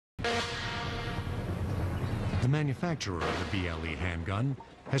The manufacturer of the BLE handgun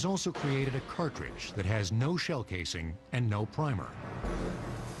has also created a cartridge that has no shell casing and no primer.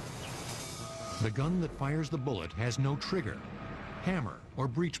 The gun that fires the bullet has no trigger, hammer, or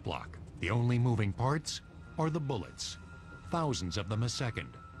breech block. The only moving parts are the bullets, thousands of them a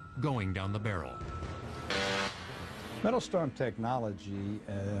second, going down the barrel. Metal Storm technology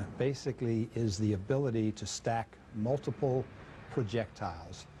basically is the ability to stack multiple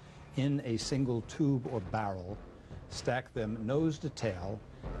projectiles in a single tube or barrel, stack them nose to tail,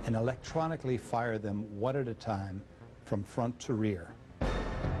 and electronically fire them one at a time from front to rear.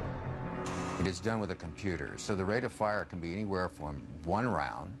 It is done with a computer, so the rate of fire can be anywhere from 1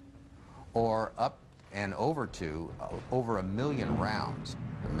 round or up and over to over 1 million rounds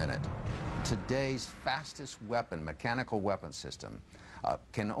a minute. Today's fastest weapon, mechanical weapon system,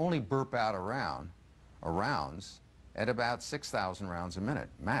 can only burp out rounds at about 6,000 rounds a minute,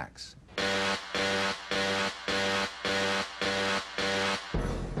 max.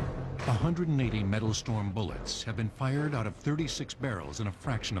 180 Metal Storm bullets have been fired out of 36 barrels in a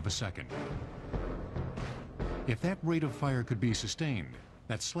fraction of a second. If that rate of fire could be sustained,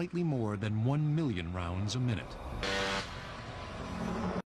 that's slightly more than 1 million rounds a minute.